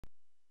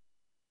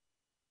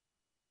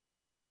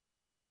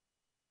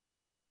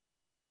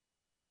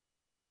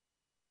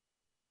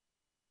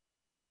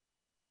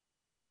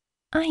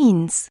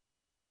1,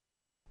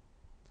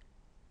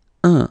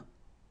 1,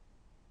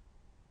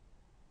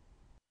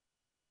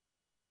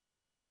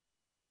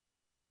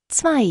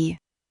 2,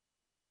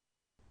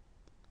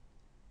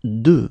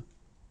 2,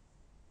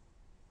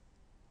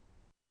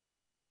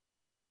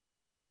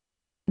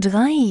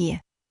 3,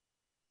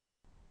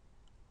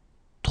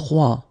 3,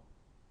 4,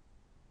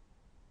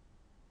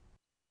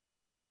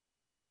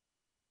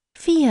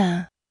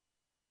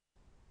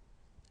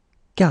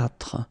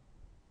 4,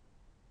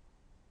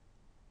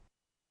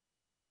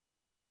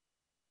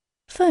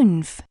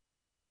 5,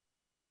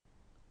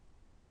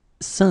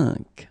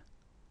 5,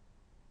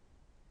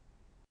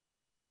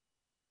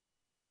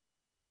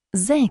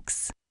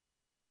 6,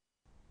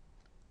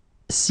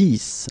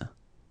 6,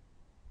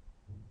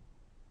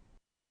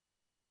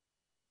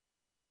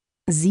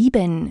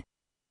 7,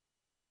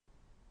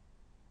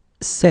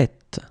 7,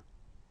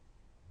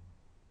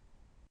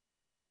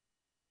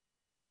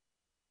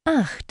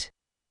 8,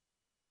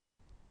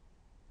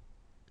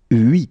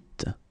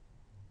 8,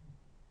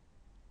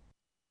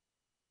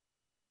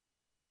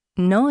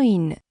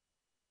 9,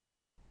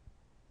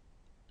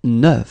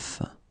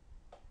 9,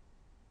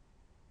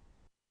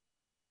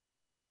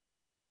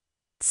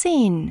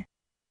 10,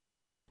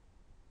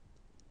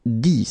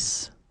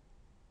 10,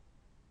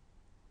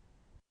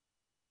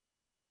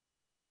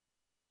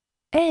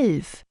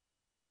 11,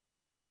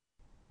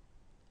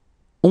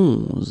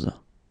 11,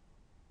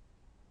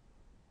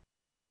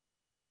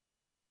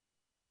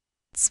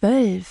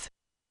 12,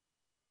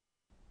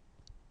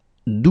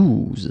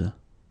 12,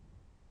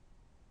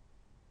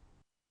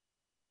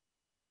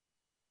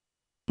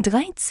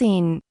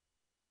 13,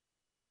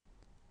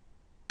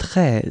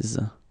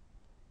 13,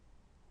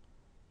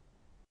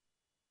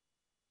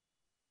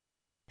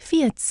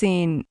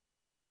 14,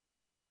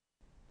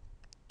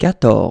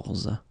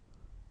 14,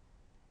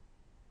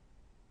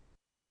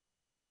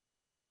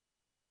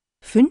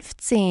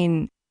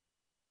 15,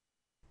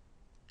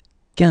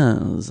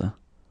 15,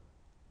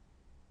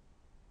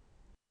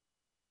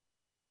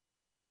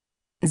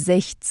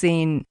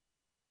 16,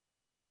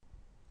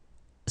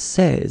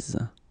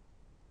 16,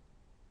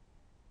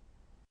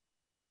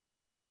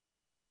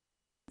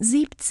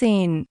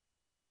 17,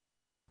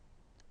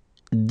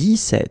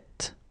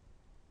 17,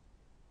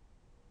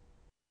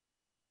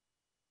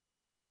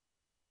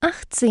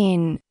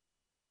 18,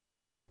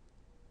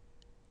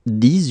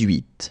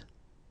 18,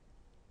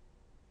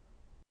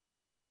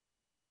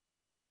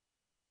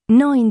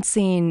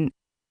 19,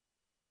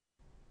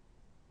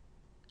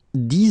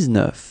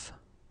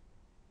 19,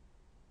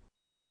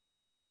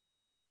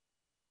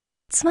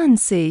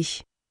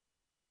 20,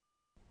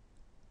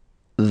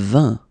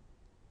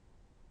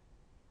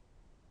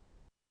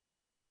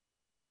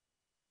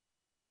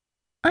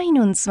 20,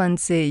 21,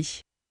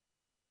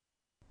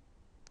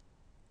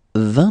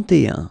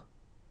 21,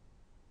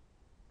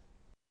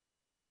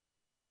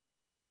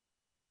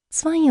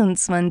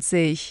 22,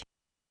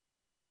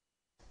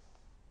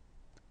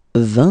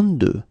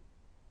 22,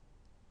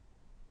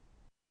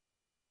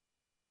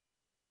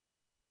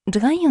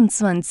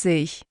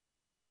 23,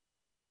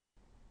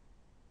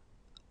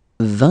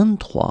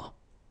 23,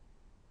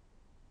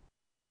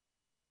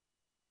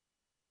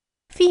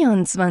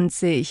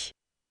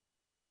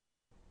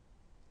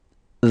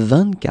 24,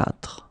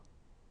 24,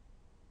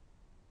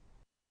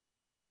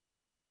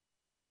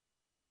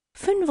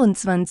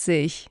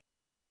 25,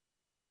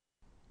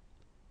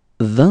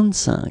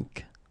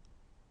 25,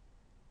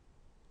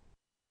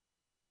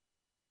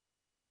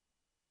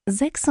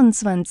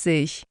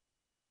 26,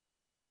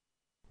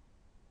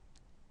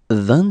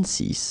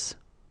 26,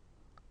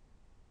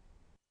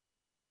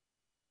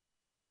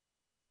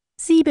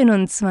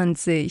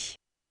 27,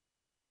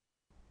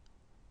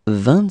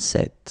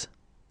 27,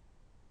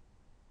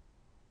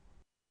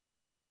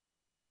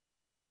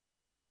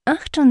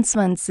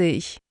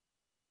 28,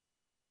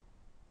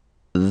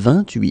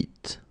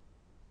 28,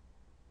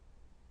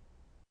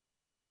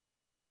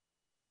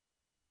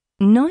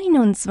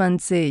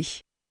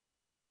 29,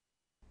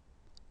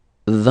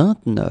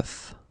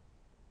 29,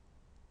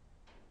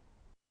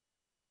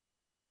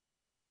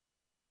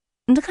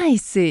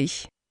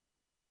 30,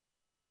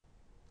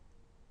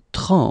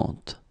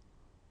 30,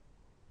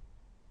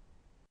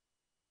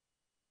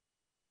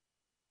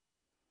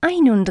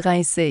 31,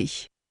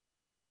 31,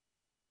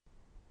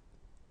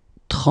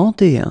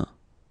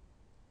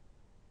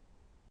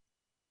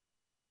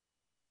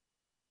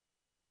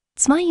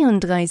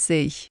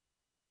 32,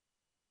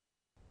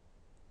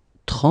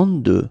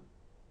 32,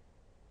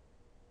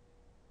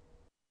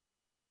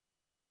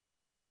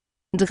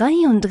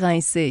 33,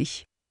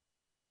 33,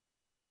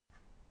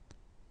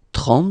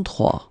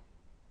 34,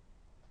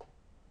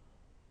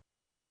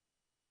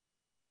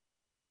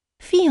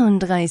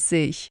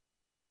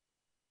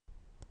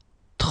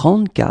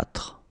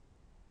 34,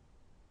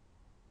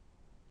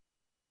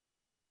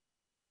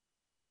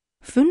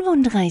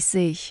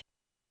 35,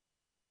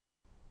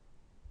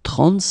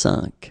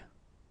 35,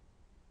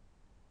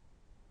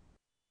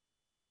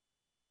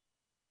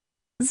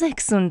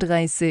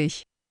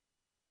 36,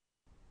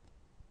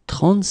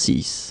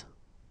 36,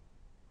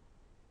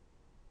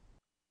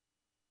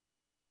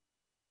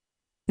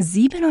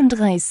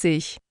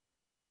 37,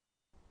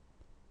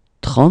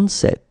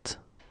 37,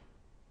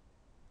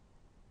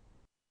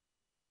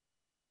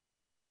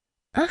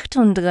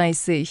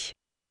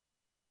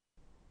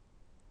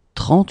 38,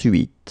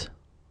 38,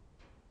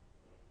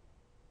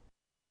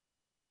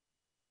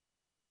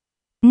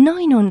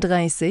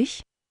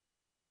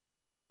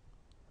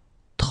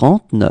 39,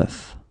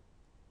 39,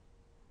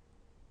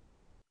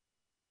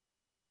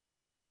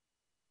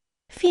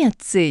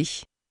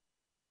 40,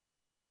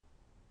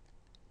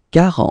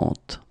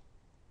 40,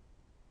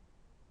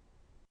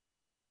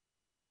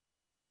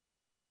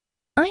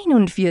 41,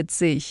 41,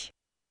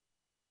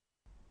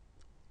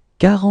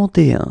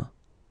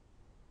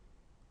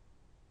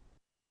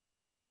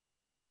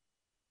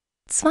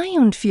 42, 42,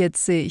 43,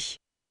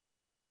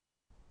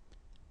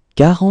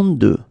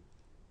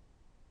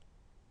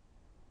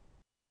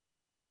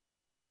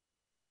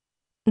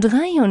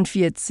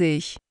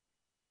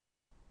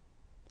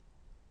 43,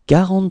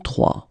 44,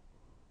 44,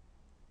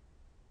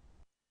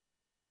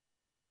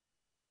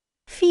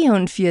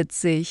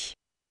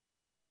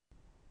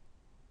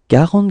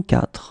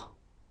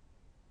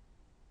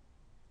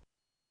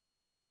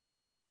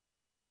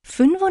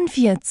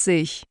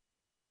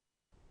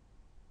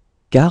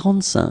 45,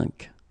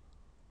 45,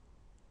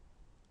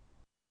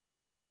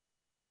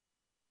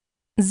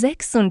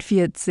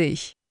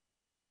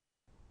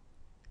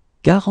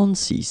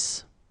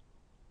 46,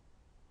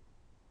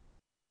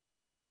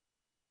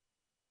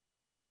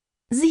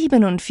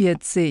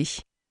 46,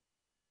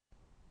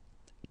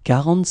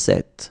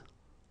 47,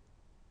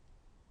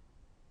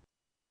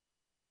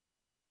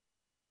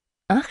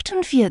 47,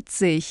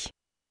 48,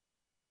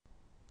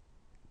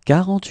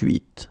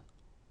 48,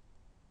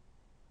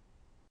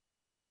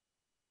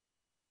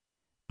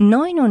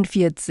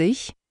 49,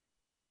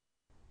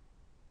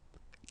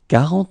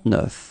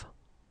 49,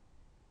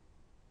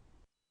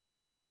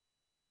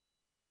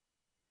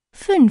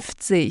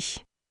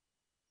 50,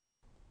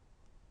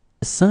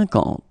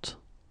 50,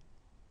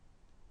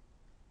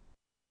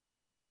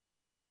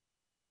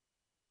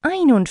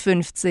 51,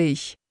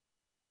 51,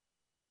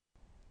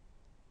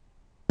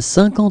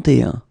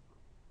 52,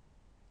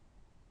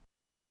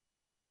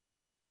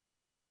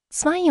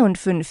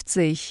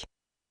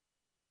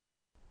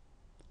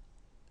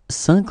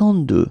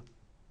 52,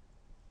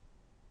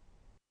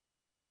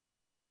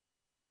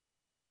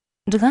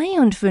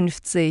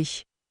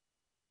 53,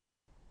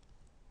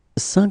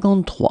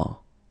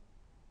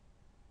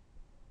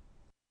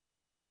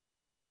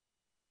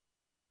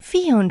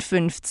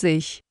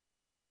 53,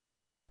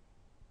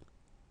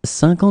 54,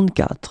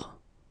 54,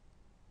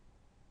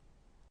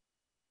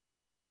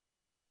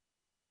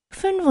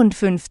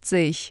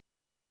 55,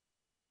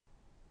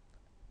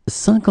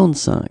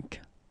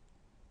 55,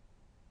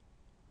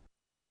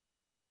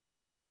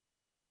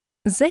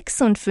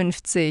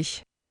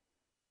 56,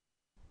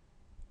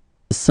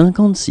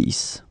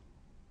 56,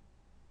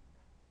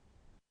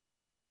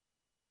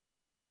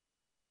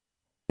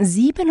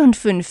 57,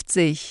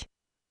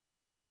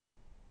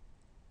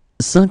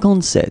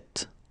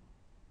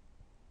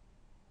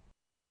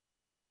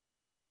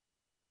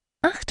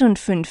 57,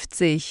 58,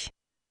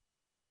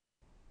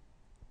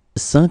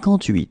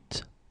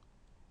 58,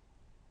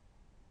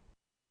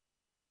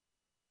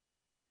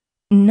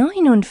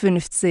 59,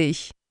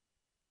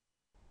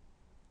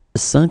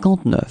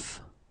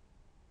 59,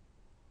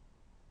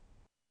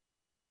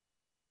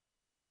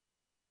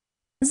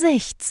 60,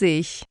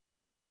 60,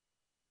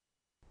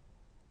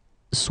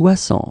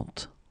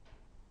 61,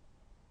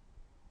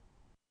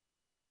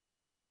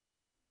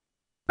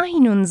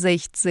 61,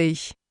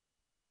 62,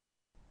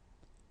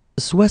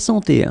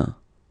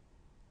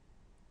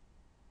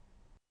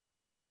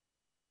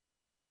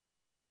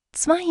 62,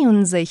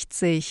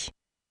 63,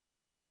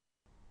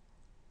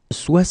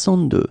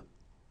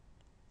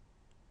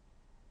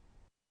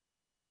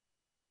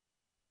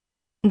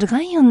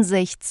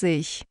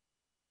 63,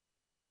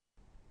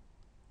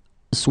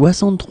 64,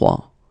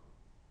 64,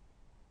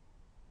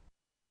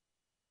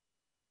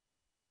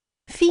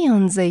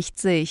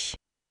 65,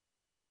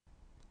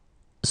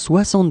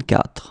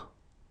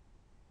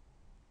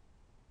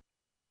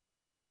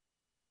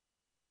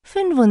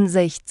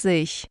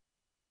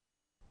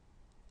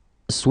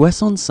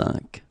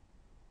 65,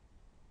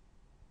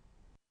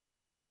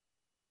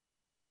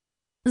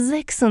 66,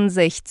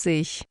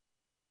 66,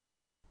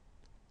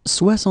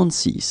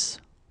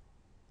 67,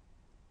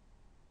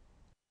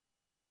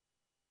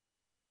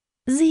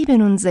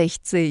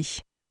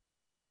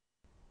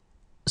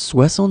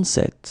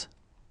 67,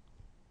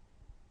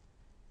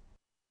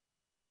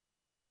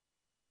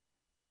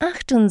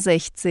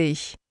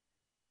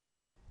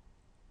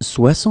 68,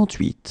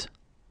 68,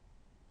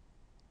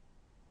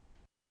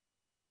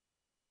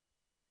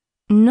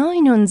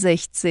 69,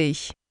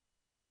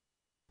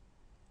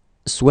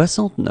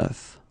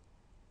 69,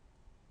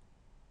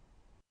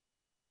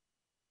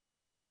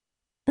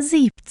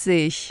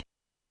 70,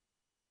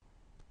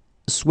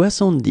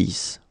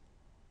 70,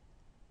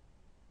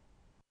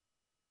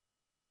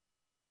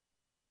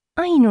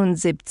 71,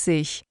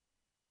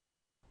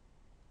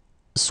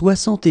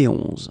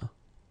 71,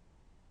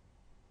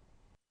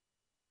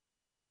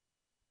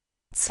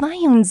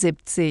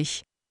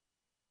 72,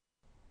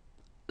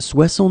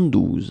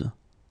 72,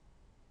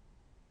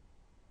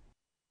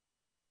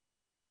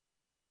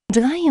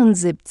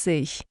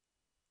 73,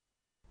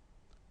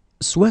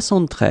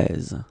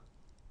 73,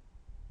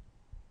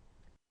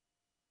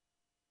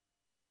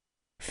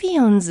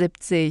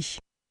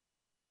 74,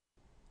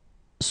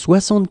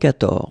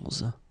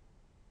 74,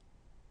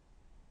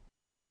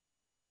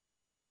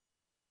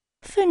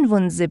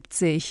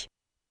 75,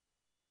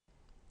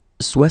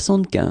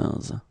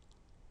 75,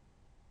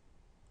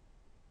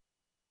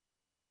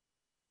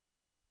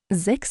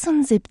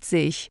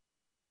 76,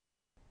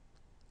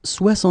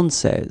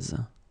 76,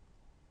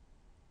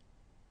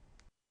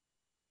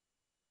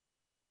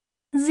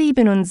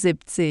 77,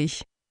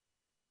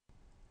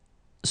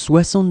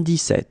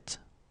 77,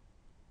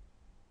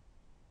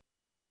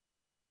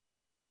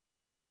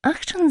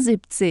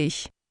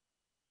 78,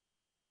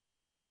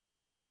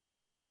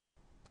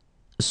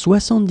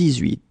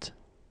 78,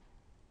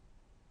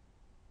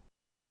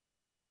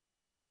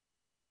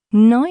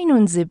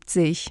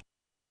 79,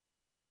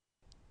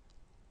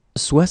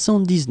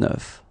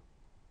 79,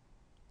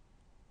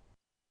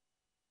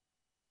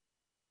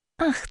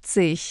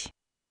 80,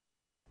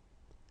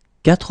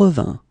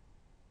 80,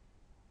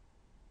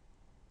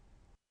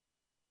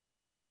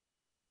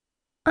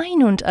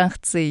 81,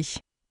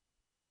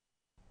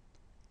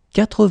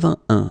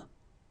 81,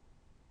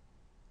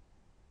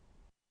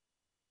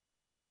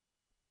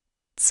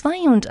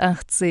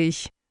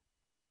 82,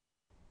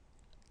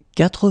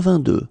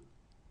 82,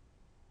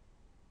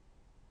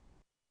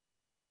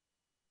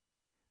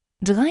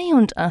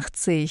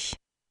 83,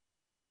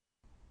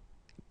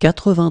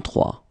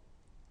 83,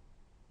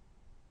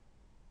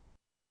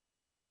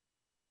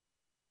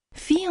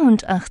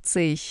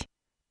 84,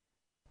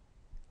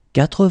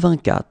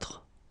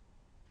 84,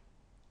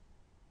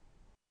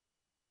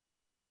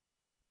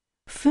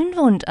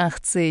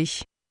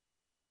 85,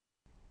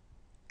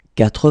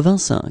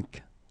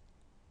 85,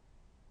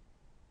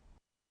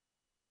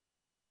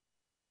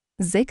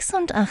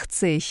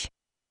 86,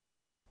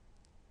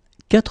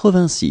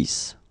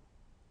 86,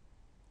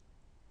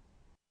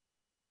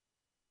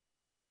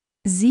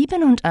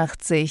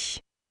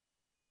 87,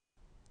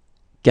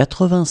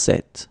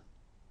 87,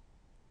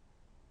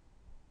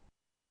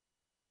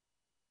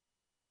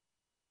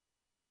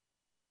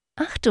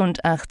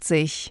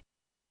 88,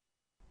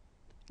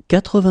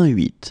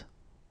 88,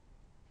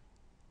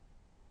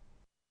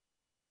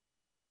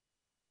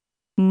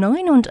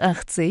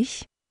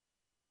 89,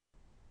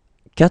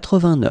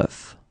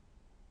 89,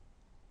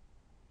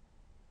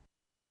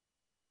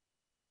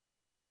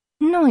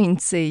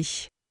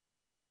 90,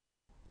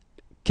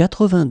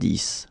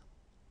 90,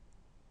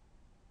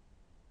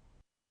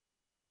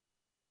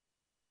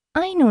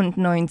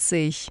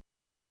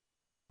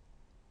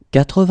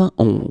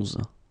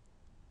 91,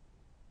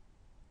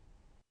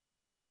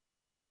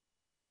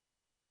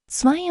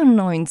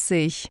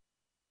 91,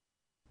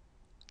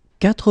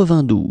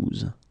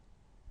 92,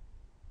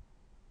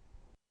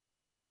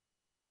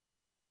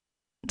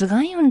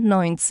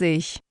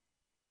 92,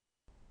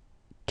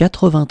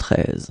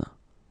 93,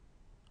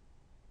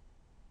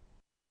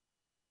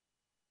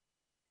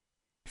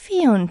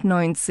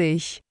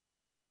 93,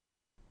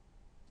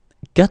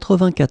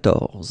 94,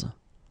 94,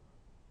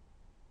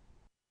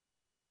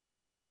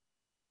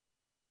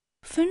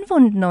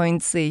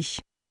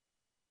 95,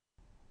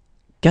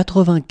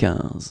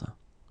 95,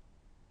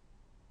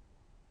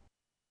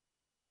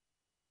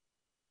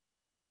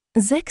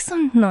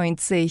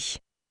 96,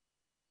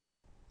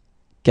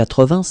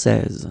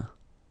 96,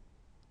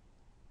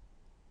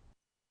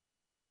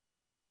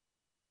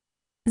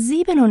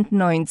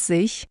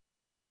 97,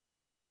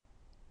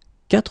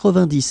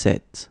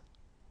 97,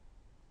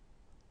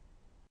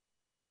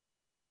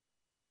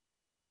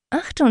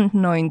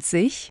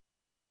 98,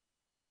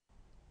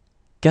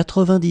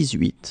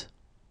 98,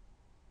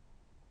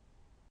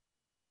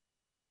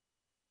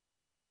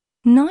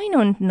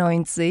 99,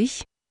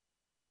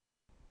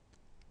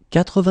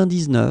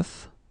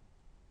 99,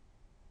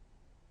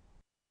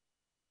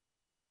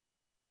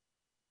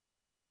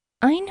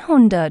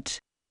 100,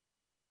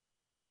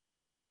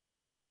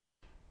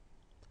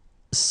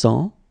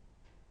 100,